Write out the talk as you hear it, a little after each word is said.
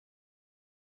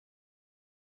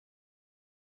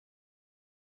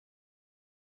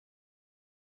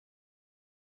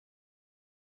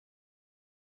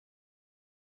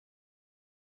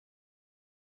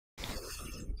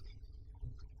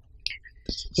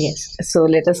Yes, so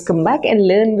let us come back and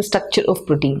learn the structure of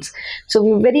proteins. So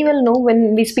we very well know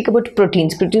when we speak about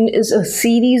proteins, protein is a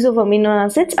series of amino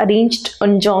acids arranged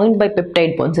and joined by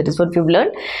peptide bonds. That is what we've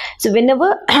learned. So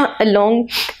whenever a long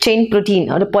chain protein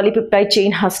or a polypeptide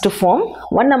chain has to form,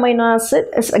 one amino acid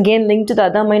is again linked to the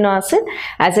other amino acid.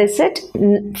 As I said,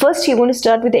 first you're going to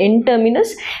start with the N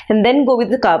terminus and then go with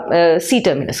the C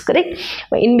terminus, correct?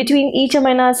 In between each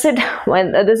amino acid,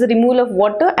 there's a removal of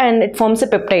water and it forms a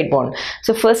peptide bond.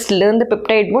 So first learn the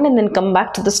peptide bond and then come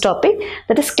back to this topic,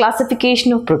 that is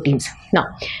classification of proteins. Now,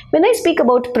 when I speak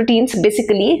about proteins,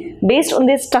 basically based on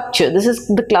their structure, this is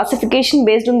the classification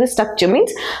based on the structure,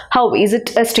 means how is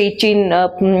it a straight chain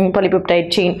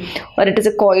polypeptide chain, or it is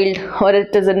a coiled, or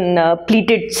it is a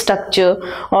pleated structure,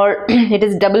 or it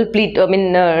is double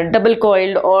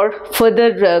coiled, or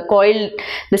further coiled,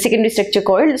 the secondary structure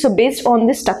coiled. So based on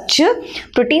the structure,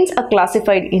 proteins are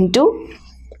classified into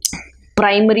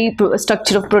primary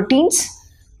structure of proteins,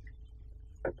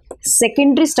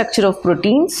 secondary structure of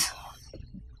proteins,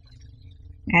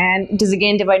 and it is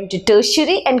again divided into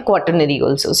tertiary and quaternary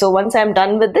also. So once I am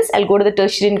done with this, I'll go to the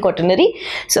tertiary and quaternary.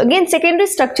 So again, secondary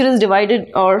structure is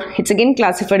divided, or it's again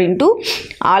classified into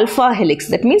alpha helix.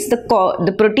 That means the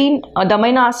protein or the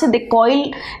amino acid, they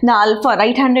coil the alpha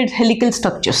right-handed helical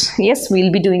structures. Yes,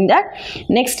 we'll be doing that.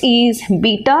 Next is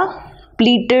beta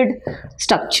pleated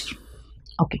structure.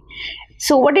 Okay.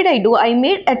 So what did I do? I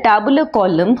made a tabular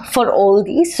column for all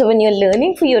these. So when you're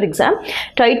learning for your exam,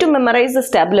 try to memorize this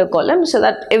tabular column so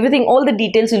that everything, all the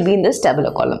details will be in this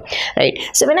tabular column, right?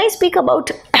 So when I speak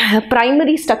about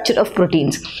primary structure of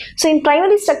proteins, so in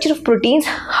primary structure of proteins,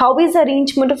 how is the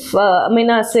arrangement of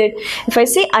amino acid? If I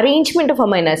say arrangement of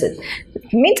amino acid,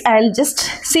 it means I'll just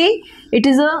say it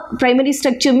is a primary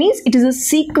structure, means it is a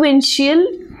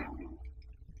sequential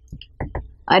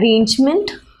arrangement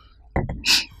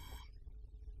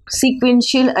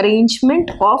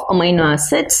of amino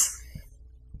acids.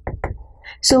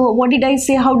 So what did I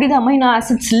say? How did the amino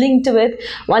acids linked with?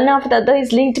 One after the other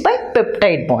is linked by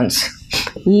peptide bonds.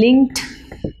 Linked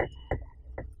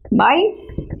by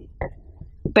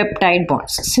peptide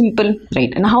bonds. Simple,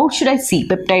 right? And how should I see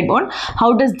peptide bond?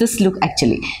 How does this look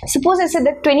actually? Suppose I said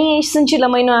that 20 essential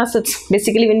amino acids.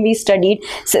 Basically, when we studied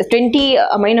 20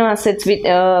 amino acids which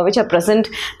are present,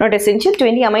 not essential,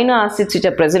 20 amino acids which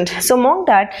are present. So among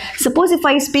that, suppose if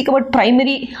I speak about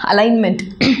primary alignment,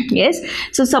 yes.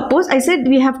 So suppose I said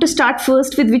we have to start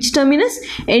first with which terminus?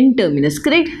 N terminus,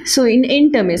 correct? So in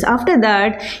N terminus, after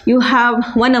that you have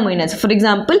one amino acid. For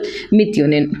example,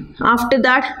 methionine. After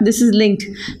that, this is linked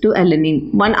to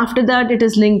alanine. One after that, it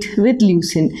is linked with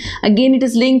leucine. Again, it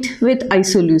is linked with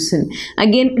isoleucine.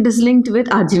 Again, it is linked with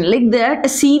arginine. Like that, a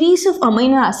series of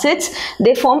amino acids,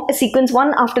 they form a sequence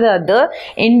one after the other,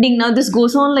 ending. Now this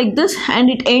goes on like this,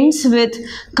 and it ends with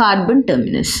carbon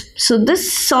terminus. So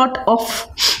this sort.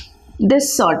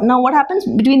 Now what happens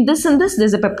between this and this?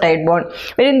 There's a peptide bond.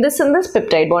 Between this and this,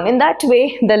 peptide bond. In that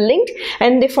way, they're linked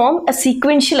and they form a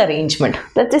sequential arrangement.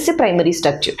 That is a primary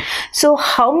structure. So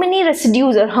how many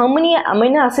residues or how many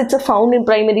amino acids are found in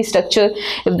primary structure?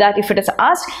 If it is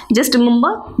asked, just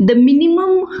remember the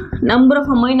minimum number of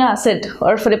amino acid,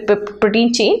 or for a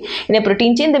protein chain, in a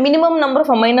protein chain, the minimum number of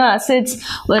amino acids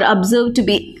were observed to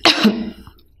be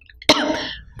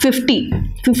 50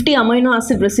 amino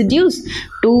acid residues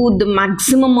to the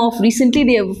maximum of, recently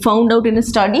they have found out in a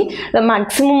study, the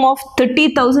maximum of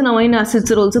 30,000 amino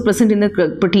acids are also present in the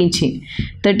protein chain.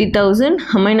 30,000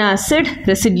 amino acid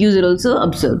residues are also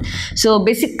observed. So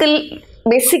basic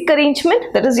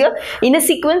arrangement, that is your inner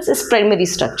sequence, is primary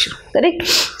structure, correct?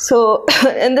 So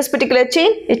in this particular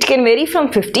chain, it can vary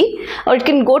from 50 or it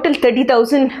can go till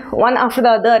 30,000, one after the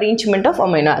other arrangement of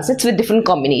amino acids with different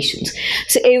combinations.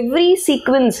 So every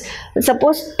sequence,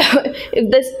 suppose if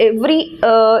this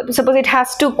suppose it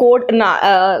has to code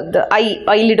the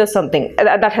eyelid or something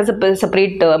that has a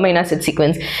separate amino acid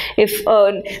sequence. If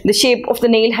the shape of the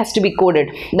nail has to be coded,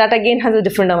 that again has a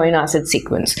different amino acid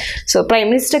sequence. So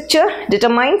primary structure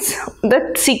determines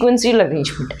the sequential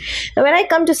arrangement. Now when I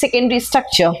come to secondary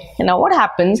structure, now what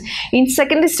happens in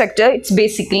secondary structure? It's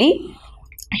basically,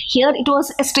 here it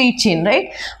was a straight chain, right?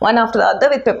 One after the other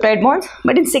with peptide bonds.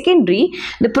 But in secondary,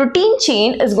 the protein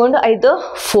chain is going to either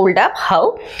fold up.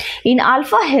 How? In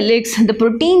alpha helix, the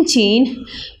protein chain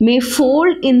may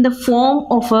fold in the form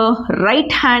of a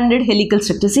right-handed helical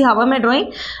structure. See how am I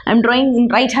drawing? I'm drawing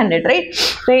right-handed, right?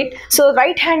 So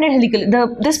right-handed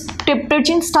helical, this peptide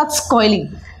chain starts coiling.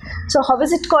 So how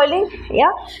is it coiling?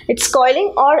 Yeah, it's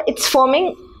coiling, or it's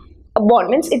forming a bond,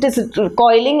 means it is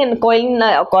coiling and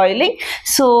coiling.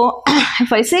 So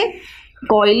if I say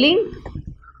coiling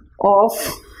of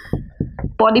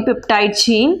polypeptide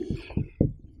chain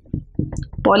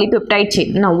polypeptide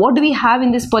chain. Now what do we have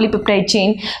in this polypeptide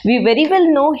chain? We very well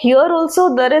know here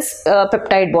also there is a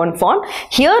peptide bond formed.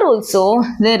 Here also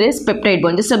there is peptide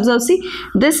bond. Just observe, see,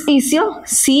 this is your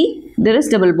C, there is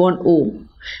double bond O,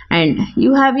 and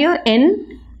you have your N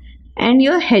and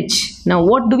your H. Now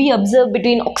what do we observe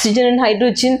between oxygen and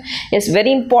hydrogen? Yes,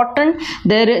 very important,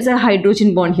 there is a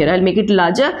hydrogen bond here. I'll make it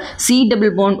larger. C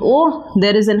double bond O,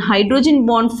 there is a hydrogen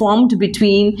bond formed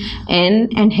between N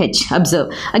and H.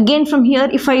 Observe. Again from here,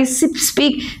 if I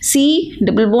speak C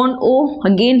double bond O,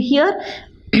 again here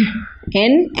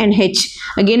N and H,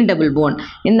 again a double bond.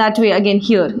 In that way, again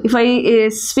here, if I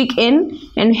speak N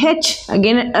and H,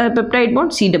 again a peptide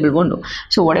bond, C double bond O.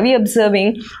 So what are we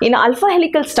observing? In alpha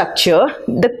helical structure,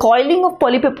 the coiling of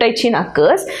polypeptide chain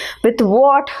occurs with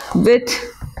what? With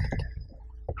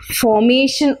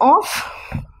formation of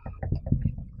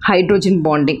hydrogen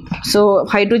bonding. So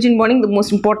hydrogen bonding, the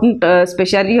most important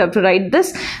specialty, you have to write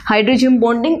this, hydrogen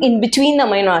bonding in between the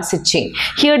amino acid chain.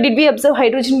 Here did we observe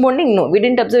hydrogen bonding? No, we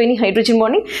didn't observe any hydrogen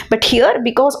bonding, but here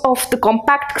because of the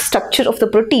compact structure of the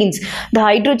proteins, the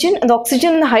hydrogen and the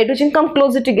oxygen and the hydrogen come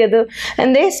closer together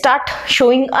and they start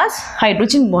showing us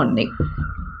hydrogen bonding.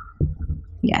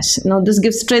 Yes, now this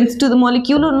gives strength to the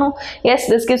molecule or no? Yes,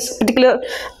 this gives particular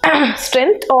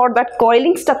strength, or that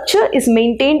coiling structure is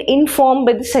maintained in form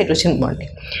by this hydrogen bonding.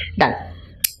 Done.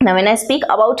 Now when I speak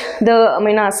about the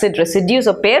amino acid residues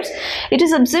or pairs, it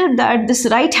is observed that this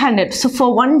right-handed, so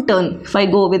for one turn, if I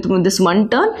go with this one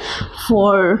turn,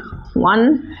 for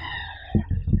one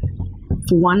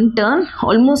turn,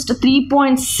 almost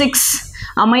 3.6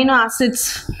 amino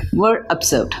acids were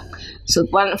observed. So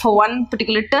for one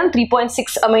particular turn,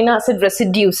 3.6 amino acid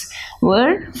residues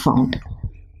were found.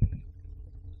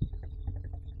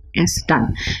 Yes,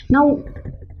 done. Now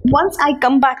once I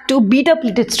come back to beta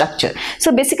pleated structure.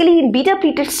 So basically in beta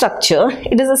pleated structure,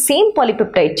 it is the same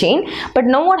polypeptide chain, but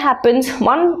now what happens,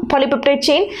 one polypeptide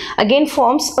chain again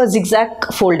forms a zigzag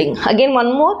folding, again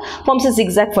one more forms a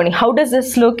zigzag folding. How does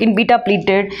this look in beta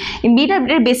pleated? In beta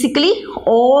pleated, basically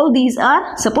all these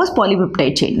are, suppose,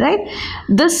 polypeptide chain, right?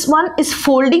 This one is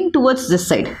folding towards this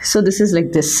side, so this is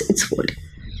like this, it's folding.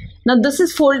 Now this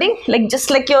is folding like just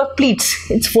like your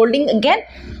pleats, it's folding again,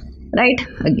 right,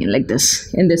 again like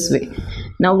this, in this way.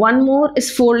 Now one more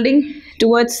is folding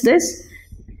towards this,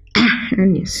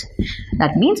 and yes,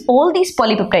 that means all these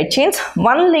polypeptide chains,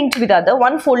 one linked with the other,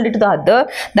 one folded to the other.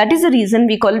 That is the reason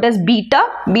we call it as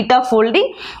beta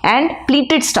folding and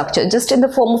pleated structure, just in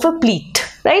the form of a pleat,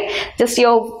 right? Just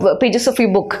your pages of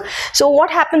your book. So what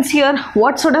happens here?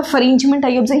 What sort of arrangement are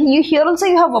you observing? Here also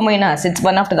you have amino acids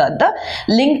one after the other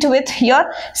linked with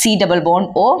your C double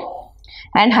bond O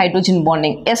and hydrogen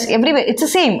bonding. Yes, everywhere it's the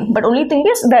same, but only thing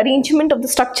is the arrangement of the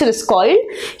structure is coiled.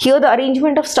 Here the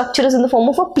arrangement of structure is in the form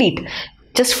of a pleat,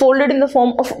 just folded in the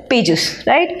form of pages,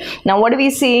 right? Now what do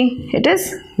we see? It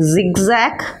is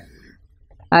zigzag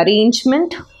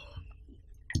arrangement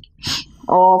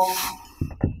of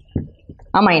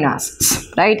amino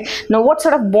acids, right? Now what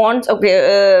sort of bonds?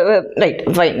 Okay, right,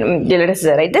 fine, let us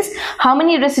write this. How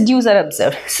many residues are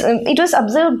observed? So it was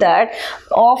observed that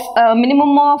of a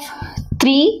minimum of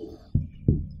 3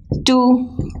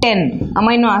 to 10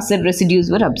 amino acid residues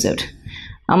were observed.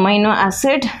 Amino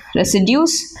acid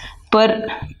residues per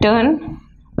turn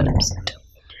were observed.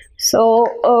 So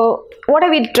what are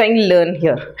we trying to learn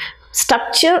here?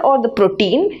 Structure or the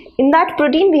protein. In that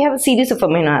protein we have a series of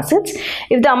amino acids.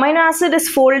 If the amino acid is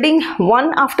folding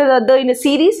one after the other in a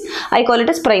series, I call it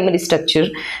as primary structure.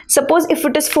 Suppose if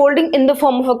it is folding in the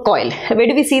form of a coil, where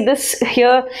do we see this?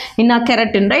 Here in our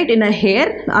keratin, right? In a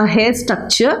hair, our hair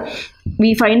structure,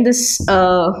 we find this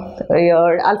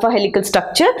your alpha helical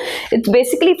structure. It's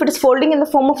basically, if it is folding in the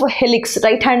form of a helix,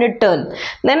 right-handed turn,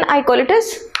 then I call it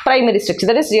as primary structure,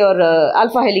 that is your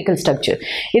alpha helical structure.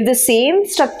 If the same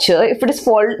structure, if it is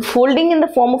folding in the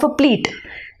form of a pleat,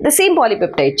 the same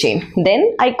polypeptide chain,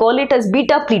 then I call it as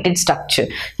beta pleated structure,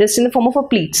 just in the form of a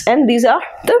pleats, and these are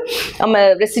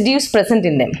the residues present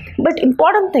in them. But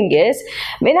important thing is,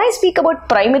 when I speak about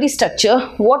primary structure,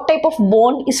 what type of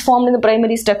bond is formed in the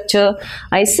primary structure?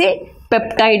 I say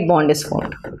peptide bond is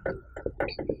formed.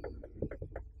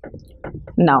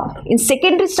 Now in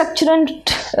secondary structure, and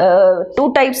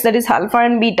two types, that is alpha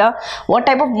and beta, what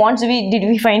type of bonds did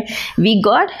we find? We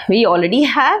already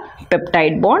have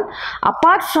peptide bond.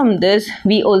 Apart from this,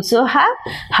 we also have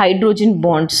hydrogen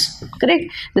bonds, correct?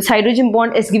 This hydrogen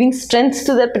bond is giving strength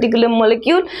to that particular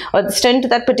molecule, or the strength to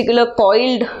that particular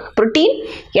coiled protein.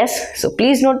 Yes, so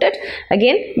please note it.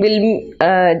 Again,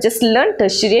 we'll just learn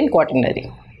tertiary and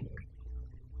quaternary.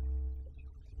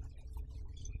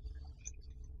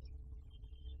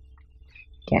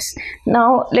 Yes.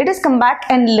 Now let us come back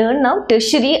and learn now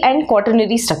tertiary and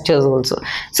quaternary structures also.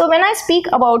 So when I speak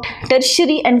about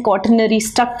tertiary and quaternary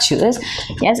structures,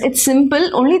 yes, it's simple.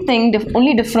 Only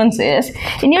difference is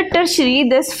in your tertiary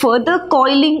there's further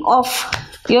coiling of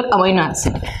your amino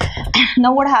acid.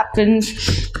 Now what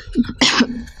happens?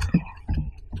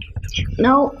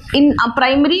 Now in a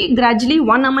primary, gradually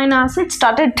one amino acid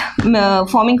started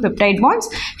forming peptide bonds.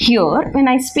 Here when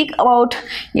I speak about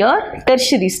your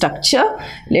tertiary structure,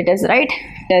 let us write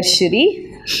tertiary.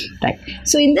 Right.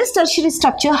 So in this tertiary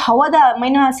structure, how are the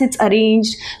amino acids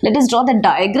arranged? Let us draw the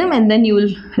diagram and then you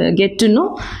will get to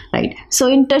know. Right. So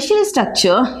in tertiary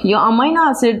structure, your amino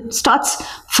acid starts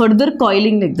further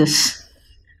coiling like this.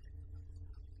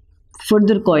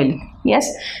 Further coiling. Yes.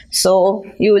 So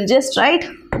you will just write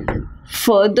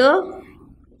further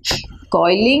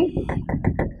coiling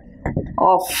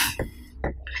of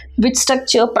which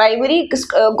structure? Primary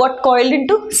got coiled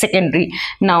into secondary.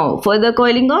 Now further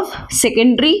coiling of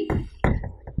secondary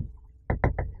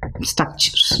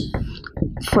structures.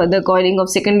 Further coiling of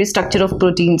secondary structure of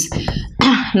proteins.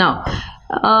 Now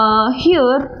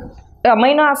here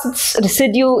amino acids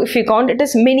residue, if you count, it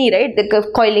is many, right? The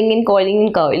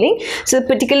coiling. So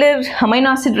particular amino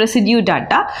acid residue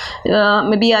data,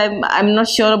 maybe I'm not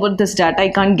sure about this data, I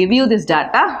can't give you this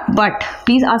data, but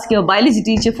please ask your biology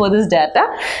teacher for this data,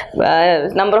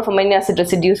 number of amino acid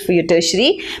residues for your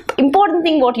tertiary. Important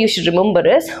thing what you should remember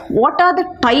is what are the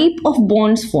type of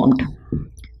bonds formed.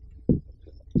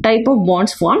 Type of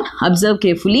bonds formed, observe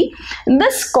carefully. In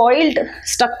this coiled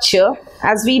structure,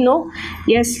 as we know,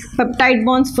 yes, peptide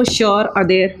bonds for sure are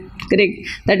there, correct?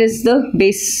 That is the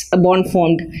base bond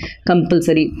formed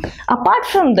compulsory. Apart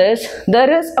from this, there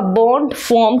is a bond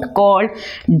formed called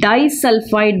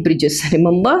disulfide bridges.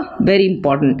 Remember, very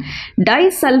important.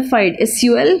 Disulfide,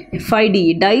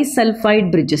 SUL5D,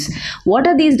 disulfide bridges. What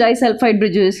are these disulfide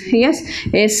bridges? Yes,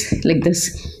 like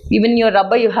this. Even your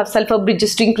rubber, you have sulfur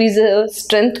bridges to increase the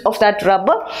strength of that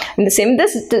rubber. And the same,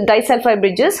 this disulfide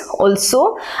bridges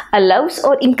also allows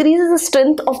or increases the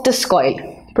strength of this coil,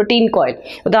 protein coil,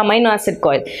 the amino acid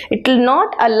coil. It will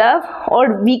not allow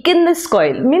or weaken this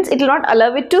coil. Means it will not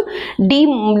allow it to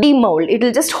demold. It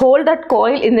will just hold that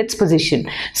coil in its position.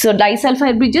 So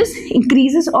disulfide bridges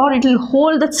increases or it will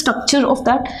hold the structure of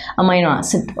that amino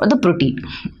acid or the protein.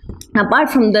 Apart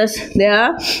from this, there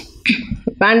are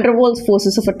van der Waals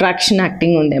forces of attraction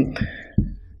acting on them.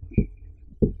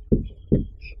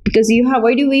 Because you have,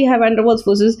 why do we have van der Waals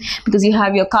forces? Because you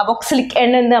have your carboxylic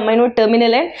end and the amino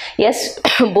terminal end. Yes,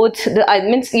 both the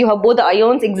means you have both the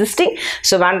ions existing.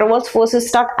 So van der Waals forces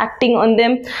start acting on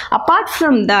them. Apart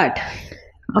from that,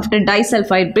 after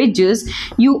disulfide bridges,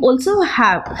 you also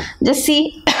have, just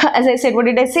see, as I said, what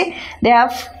did I say? They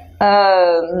have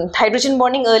hydrogen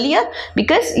bonding earlier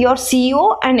because your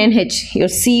CO and NH, your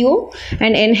CO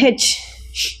and NH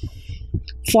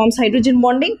forms hydrogen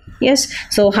bonding. Yes,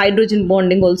 so hydrogen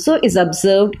bonding also is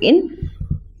observed in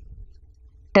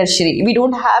tertiary. We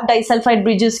don't have disulfide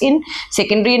bridges in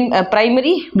secondary and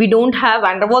primary. We don't have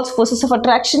van der Waals forces of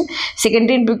attraction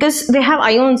secondary because they have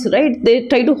ions, right? They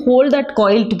try to hold that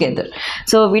coil together.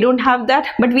 So we don't have that,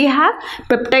 but we have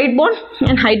peptide bond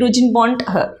and hydrogen bond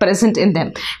present in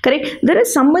them, correct? There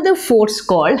is some other force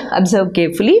called, observe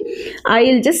carefully,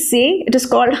 I'll just say it is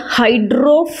called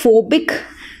hydrophobic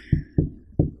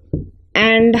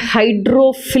and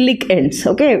hydrophilic ends.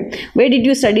 Okay, where did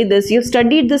you study this? You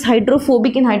studied this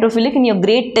hydrophobic and hydrophilic in your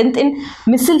grade 10th in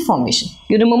missile formation,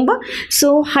 you remember?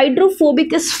 So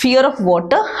hydrophobic is fear of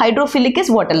water, hydrophilic is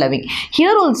water loving.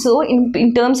 Here also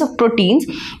in terms of proteins,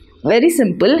 very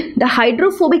simple, the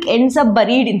hydrophobic ends are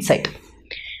buried inside.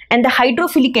 And the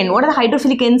hydrophilic end, what are the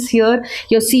hydrophilic ends here?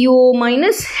 Your CO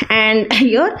minus and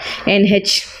your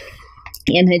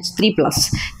NH3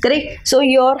 plus, correct? So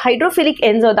your hydrophilic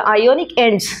ends or the ionic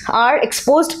ends are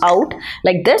exposed out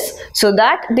like this, so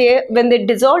that they, when they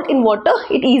dissolve in water,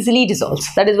 it easily dissolves.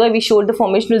 That is why we showed the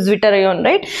formation of Zwitter ion,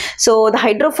 right? So the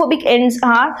hydrophobic ends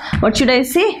are, what should I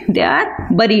say? They are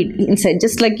buried inside,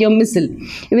 just like your missile.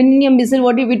 Even in your missile,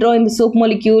 what do we draw in the soap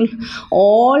molecule?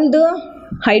 All the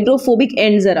hydrophobic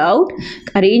ends are out,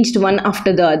 arranged one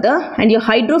after the other, and your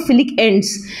hydrophilic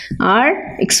ends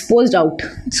are exposed out,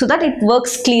 so that it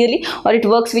works clearly, or it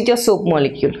works with your soap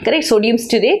molecule, correct? Sodium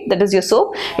stearate, that is your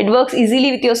soap, it works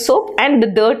easily with your soap and the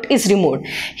dirt is removed.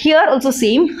 Here also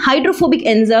same, hydrophobic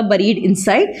ends are buried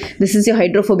inside, this is your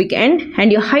hydrophobic end,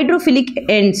 and your hydrophilic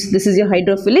ends, this is your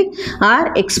hydrophilic,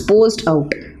 are exposed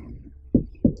out.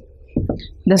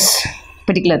 This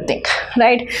particular thing,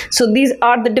 right? So these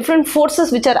are the different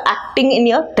forces which are acting in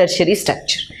your tertiary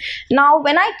structure. Now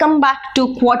when I come back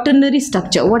to quaternary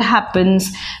structure, what happens?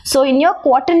 So in your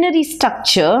quaternary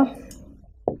structure,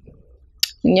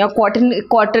 in your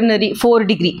quaternary 4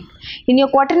 degree, in your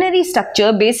quaternary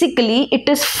structure, basically it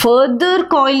is further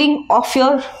coiling of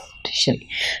your tertiary.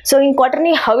 So in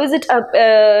quaternary, how is it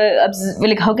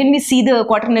like how can we see the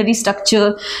quaternary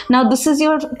structure? Now this is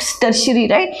your tertiary,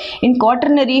 right? In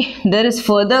quaternary there is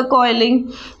further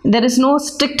coiling. There is no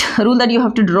strict rule that you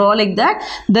have to draw like that.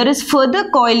 There is further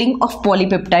coiling of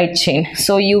polypeptide chain.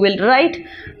 So you will write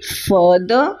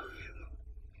further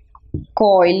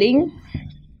coiling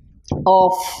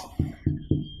of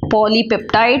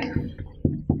polypeptide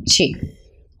chain.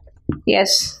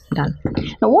 Yes, done.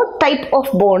 Now what type of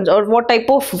bonds or what type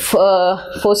of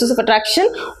forces of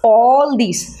attraction? All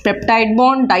these: peptide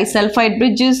bond, disulfide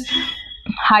bridges,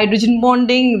 hydrogen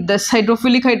bonding, this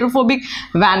hydrophilic, hydrophobic,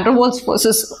 van der Waals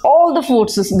forces, all the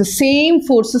forces, the same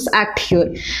forces act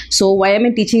here. So why am I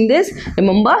teaching this?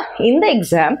 Remember, in the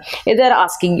exam, if they are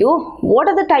asking you what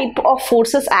are the type of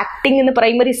forces acting in the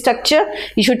primary structure,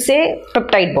 you should say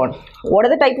peptide bond. What are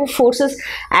the type of forces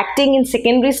acting in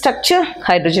secondary structure?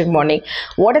 Hydrogen bonding.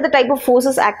 What are the type of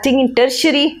forces acting in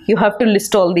tertiary? You have to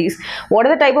list all these. What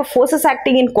are the type of forces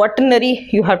acting in quaternary?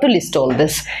 You have to list all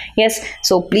this. Yes,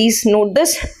 so please note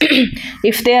this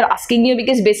if they are asking you,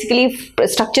 because basically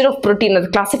structure of protein or the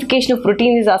classification of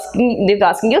protein is asking, they're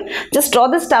asking you, just draw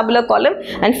this tabular column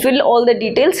and fill all the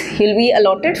details. You'll be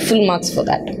allotted full marks for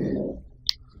that.